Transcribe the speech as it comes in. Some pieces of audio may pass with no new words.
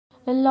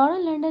Laura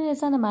London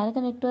is an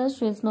American actress.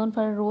 She is known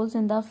for her roles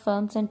in the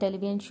films and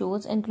television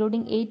shows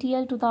including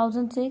ATL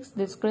 2006,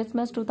 This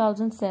Christmas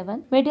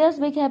 2007, Media's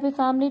Big Happy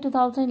Family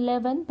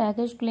 2011,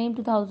 Package Claim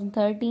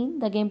 2013,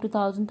 The Game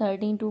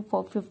 2013 to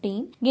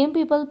 15, Game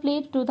People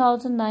Played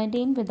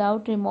 2019,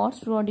 Without Remorse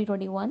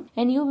 2021,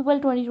 and You People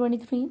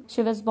 2023.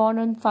 She was born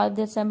on 5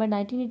 December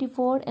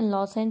 1984 in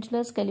Los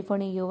Angeles,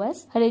 California,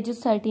 US. Her age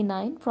is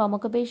 39. From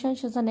occupation,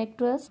 she is an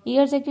actress.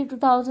 Years active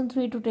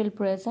 2003 to till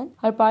present.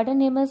 Her partner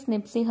name is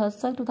Nipsey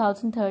Hussle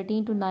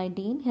 2013 to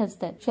 19. His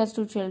death. She has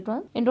two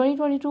children. In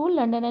 2022,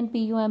 London and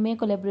PUMA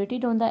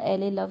collaborated on the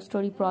LA Love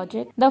Story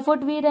project. The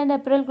footwear and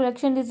apparel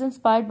collection is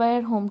inspired by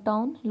her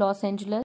hometown, Los Angeles.